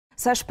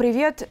Саш,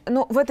 привет.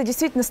 Ну, в это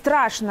действительно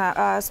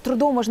страшно. С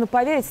трудом можно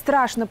поверить,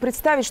 страшно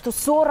представить, что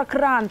 40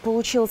 ран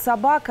получила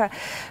собака.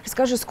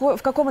 Расскажи,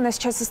 в каком она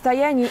сейчас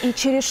состоянии и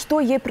через что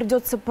ей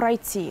придется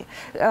пройти?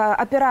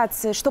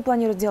 Операции, что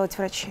планируют делать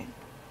врачи?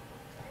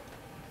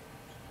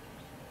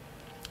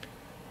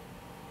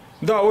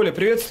 Да, Оля,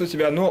 приветствую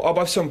тебя. Ну,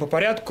 обо всем по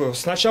порядку.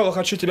 Сначала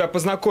хочу тебя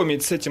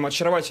познакомить с этим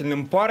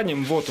очаровательным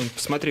парнем. Вот он,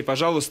 посмотри,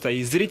 пожалуйста.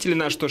 И зрители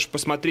наши тоже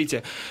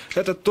посмотрите.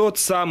 Это тот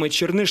самый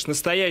черныш,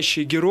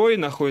 настоящий герой.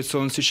 Находится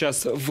он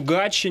сейчас в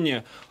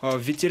Гатчине, в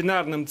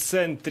ветеринарном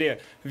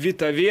центре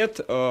 «Витовет».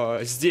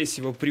 Здесь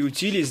его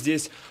приютили,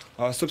 здесь,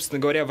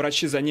 собственно говоря,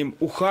 врачи за ним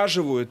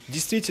ухаживают.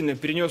 Действительно,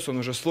 перенес он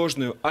уже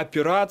сложную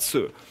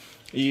операцию.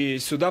 И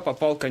сюда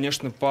попал,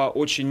 конечно, по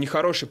очень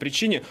нехорошей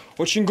причине.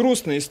 Очень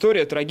грустная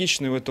история,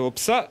 трагичная у этого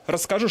пса.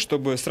 Расскажу,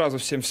 чтобы сразу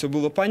всем все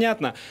было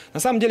понятно. На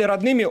самом деле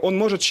родными он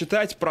может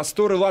считать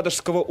просторы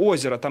Ладожского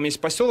озера. Там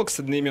есть поселок с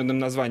одноименным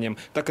названием,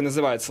 так и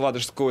называется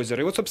Ладожское озеро.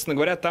 И вот, собственно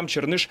говоря, там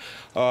черныш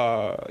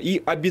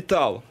и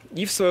обитал.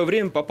 И в свое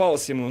время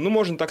попалась ему, ну,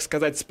 можно так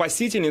сказать,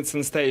 спасительница,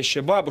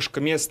 настоящая бабушка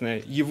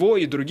местная, его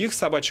и других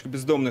собачек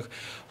бездомных.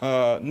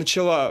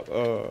 Начала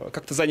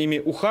как-то за ними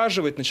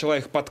ухаживать, начала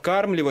их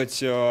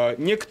подкармливать.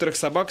 Некоторых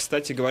собак,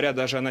 кстати говоря,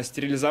 даже она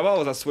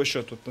стерилизовала за свой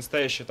счет. Тут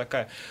настоящая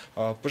такая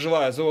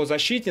пожилая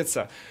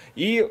зоозащитница.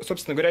 И,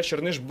 собственно говоря,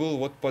 черныш был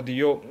вот под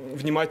ее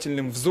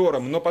внимательным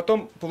взором. Но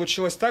потом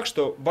получилось так,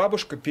 что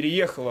бабушка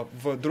переехала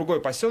в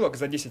другой поселок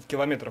за 10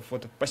 километров,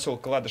 вот этот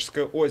поселок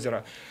Ладожское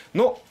озеро.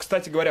 Но,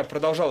 кстати говоря,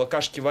 продолжала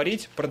кашки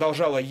варить,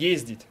 продолжала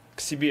ездить к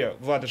себе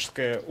в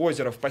Ладожское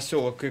озеро, в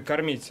поселок, и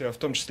кормить в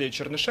том числе и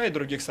черныша, и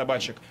других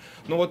собачек.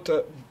 Но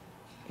вот,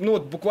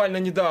 буквально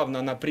недавно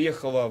она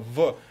приехала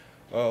в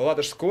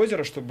Ладожское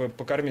озеро, чтобы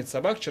покормить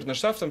собак,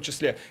 черныша в том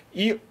числе,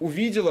 и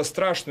увидела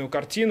страшную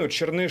картину.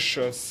 Черныш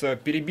с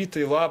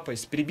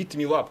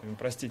перебитыми лапами,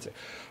 простите,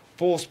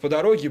 полз по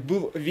дороге,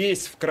 был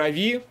весь в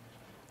крови.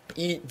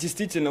 И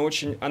действительно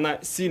очень она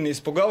сильно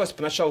испугалась.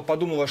 Поначалу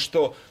подумала,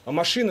 что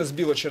машина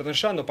сбила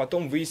черныша, но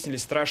потом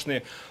выяснились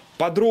страшные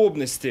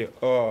подробности.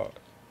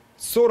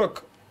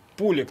 40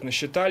 пулек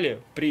насчитали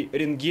при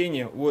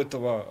рентгене у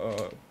этого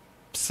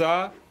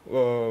пса.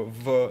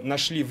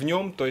 Нашли в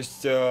нем, то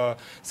есть,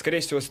 скорее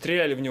всего,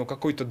 стреляли в него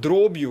какой-то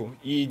дробью,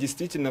 и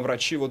действительно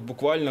врачи вот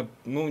буквально,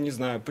 ну, не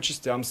знаю, по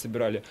частям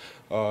собирали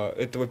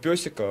этого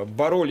песика,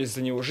 боролись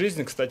за него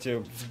жизнь. Кстати,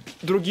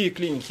 в другие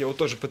клиники его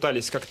тоже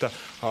пытались как-то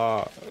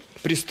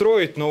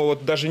пристроить, но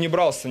вот даже не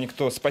брался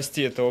никто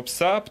спасти этого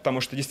пса,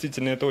 потому что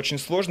действительно это очень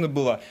сложно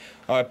было.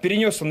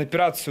 Перенес он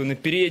операцию на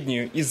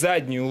переднюю и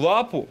заднюю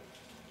лапу,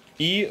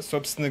 и,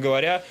 собственно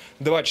говоря,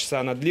 2 часа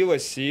она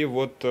длилась, и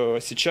вот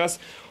сейчас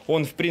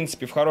он, в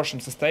принципе, в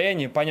хорошем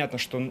состоянии. Понятно,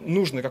 что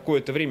нужно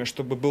какое-то время,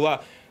 чтобы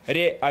была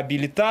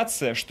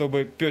реабилитация,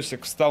 чтобы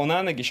песик встал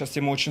на ноги. Сейчас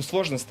ему очень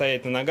сложно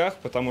стоять на ногах,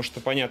 потому что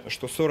понятно,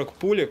 что 40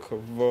 пулек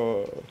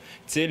в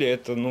теле –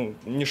 это, ну,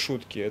 не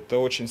шутки, это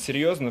очень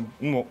серьезно.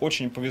 Ну,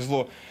 очень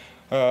повезло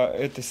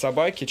этой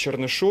собаке,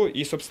 чернышу.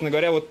 И, собственно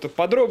говоря, вот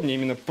подробнее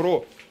именно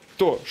про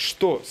то,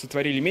 что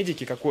сотворили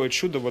медики, какое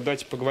чудо. Вот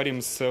давайте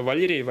поговорим с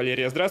Валерией.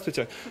 Валерия,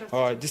 здравствуйте.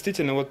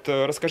 Действительно, вот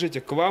расскажите,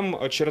 к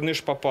вам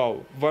черныш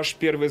попал. Ваш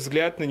первый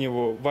взгляд на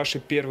него, ваши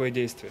первые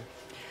действия?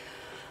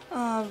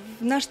 В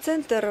наш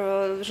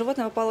центр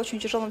животное попало в очень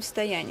тяжелом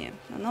состоянии.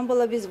 Оно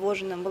было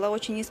обезвоженным, была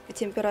очень низкая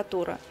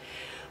температура.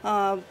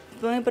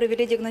 Мы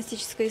провели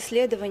диагностическое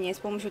исследование, и с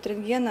помощью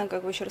рентгена,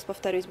 как еще раз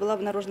повторюсь, было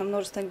обнаружено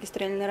множество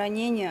огнестрельных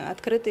ранений,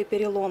 открытые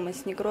переломы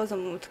с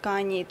некрозом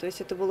тканей, то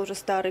есть это был уже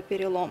старый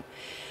перелом.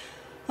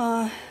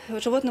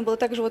 Животное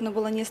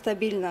было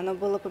нестабильно, оно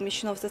было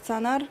помещено в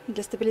стационар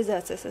для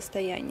стабилизации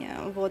состояния.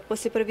 Вот.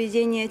 После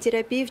проведения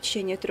терапии в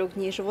течение 3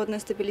 дней животное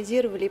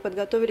стабилизировали и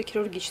подготовили к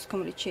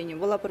хирургическому лечению.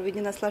 Была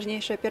проведена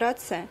сложнейшая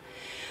операция.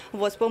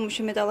 Вот, с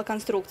помощью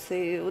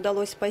металлоконструкции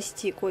удалось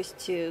спасти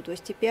кости, то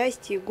есть и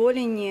пясти, и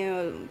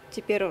голени.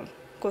 Теперь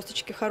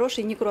косточки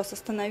хорошие, некроз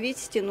остановить,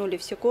 стянули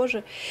все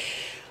кожи.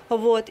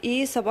 Вот,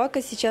 и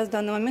собака сейчас в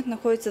данный момент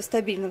находится в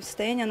стабильном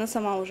состоянии, она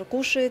сама уже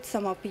кушает,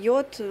 сама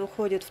пьет,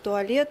 ходит в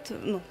туалет,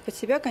 ну, под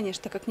себя,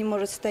 конечно, так как не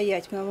может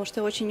стоять, потому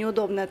что очень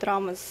неудобная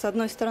травма, с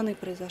одной стороны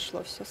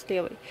произошло все, с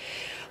левой.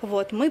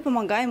 Вот, мы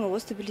помогаем его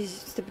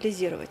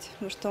стабилизировать,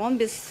 потому что он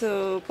без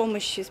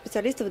помощи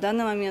специалистов в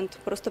данный момент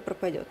просто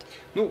пропадет.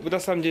 Ну, вы на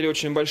самом деле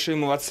очень большие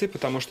молодцы,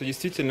 потому что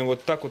действительно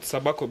вот так вот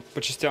собаку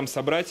по частям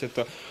собрать,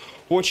 это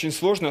очень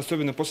сложно,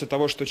 особенно после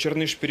того, что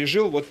черныш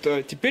пережил. Вот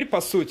теперь, по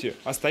сути,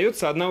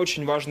 остается одна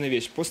очень важная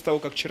вещь. После того,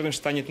 как черныш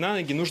станет на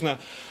ноги, нужно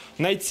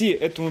найти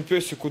этому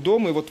песику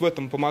дом, и вот в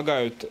этом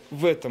помогают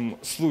в этом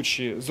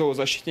случае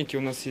зоозащитники.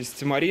 У нас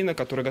есть Марина,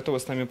 которая готова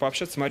с нами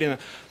пообщаться. Марина,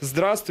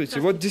 здравствуйте.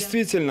 Вот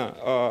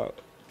действительно,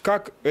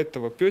 как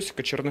этого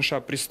песика,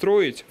 черныша,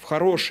 пристроить в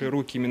хорошие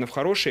руки, именно в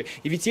хорошие.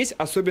 И ведь есть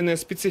особенная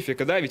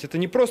специфика, да? Ведь это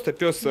не просто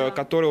пес,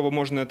 которого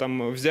можно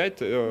там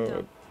взять.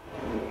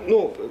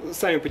 ну,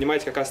 сами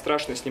понимаете, какая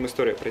страшная с ним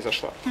история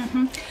произошла.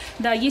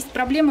 Да, есть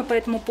проблемы по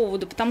этому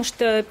поводу, потому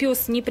что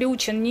пес не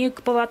приучен ни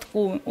к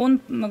поводку, он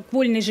к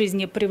вольной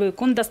жизни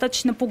привык, он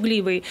достаточно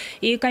пугливый.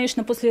 И,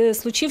 конечно, после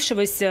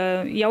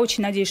случившегося я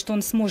очень надеюсь, что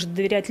он сможет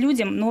доверять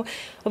людям, но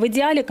в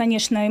идеале,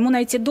 конечно, ему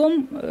найти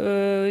дом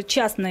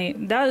частный,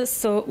 да,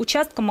 с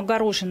участком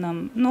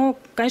огороженным, но,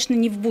 конечно,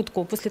 не в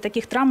будку. После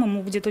таких травм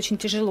ему будет очень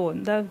тяжело,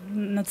 да,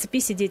 на цепи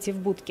сидеть и в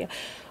будке.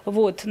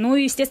 Вот. Ну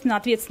и, естественно,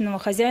 ответственного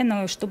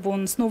хозяина, чтобы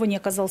он снова не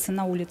оказался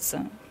на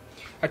улице.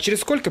 А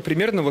через сколько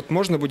примерно вот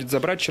можно будет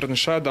забрать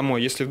черныша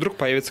домой, если вдруг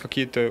появится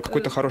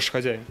какой-то хороший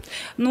хозяин?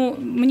 Ну,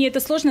 мне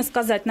это сложно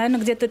сказать. Наверное,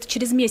 где-то это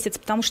через месяц,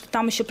 потому что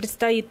там еще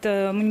предстоит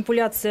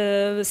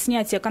манипуляция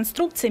снятия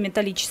конструкции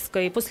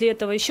металлической. После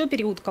этого еще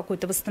период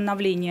какой-то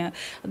восстановления.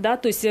 Да?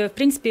 То есть, в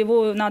принципе,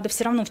 его надо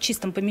все равно в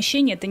чистом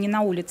помещении, это не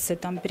на улице.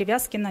 Там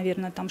перевязки,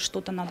 наверное, там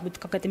что-то надо будет,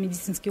 какой-то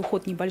медицинский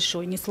уход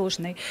небольшой,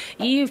 несложный.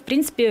 И, в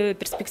принципе,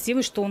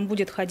 перспективы, что он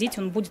будет ходить,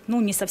 он будет,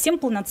 ну, не совсем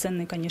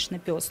полноценный, конечно,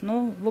 пес,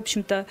 но, в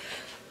общем-то,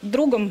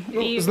 другом.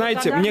 Ну, и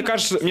знаете, мне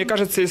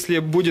кажется, если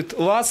будет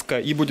ласка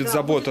и будет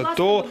забота,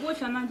 то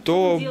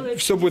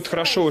все будет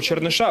хорошо у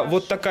черныша.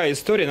 Вот такая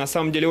история, на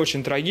самом деле,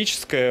 очень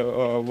трагическая.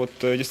 Вот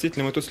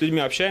действительно, мы тут с людьми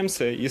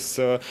общаемся, и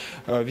с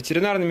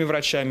ветеринарными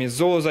врачами, и с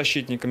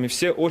зоозащитниками.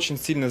 Все очень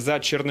сильно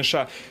за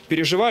черныша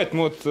переживают.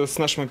 Мы вот с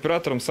нашим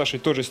оператором Сашей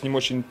тоже с ним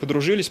очень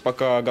подружились,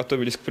 пока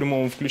готовились к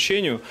прямому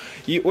включению.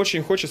 И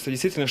очень хочется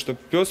действительно, чтобы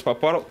пес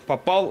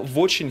попал в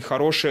очень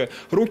хорошие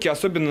руки,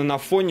 особенно на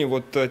фоне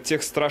вот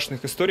тех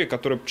страшных историй,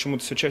 которые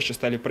почему-то все чаще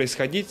стали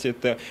происходить.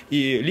 Это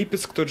и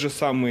Липецк тот же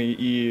самый,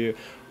 и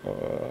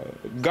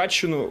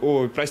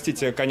Гатчину,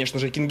 простите, конечно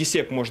же,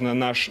 Кингисепп можно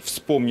наш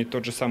вспомнить,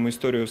 тот же самую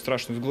историю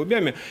страшную с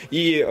голубями.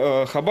 И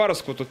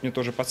Хабаровск, вот тут мне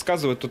тоже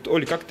подсказывает. Тут,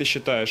 Оль, как ты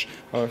считаешь,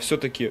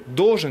 все-таки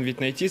должен ведь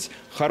найтись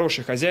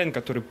хороший хозяин,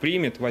 который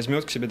примет,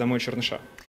 возьмет к себе домой черныша?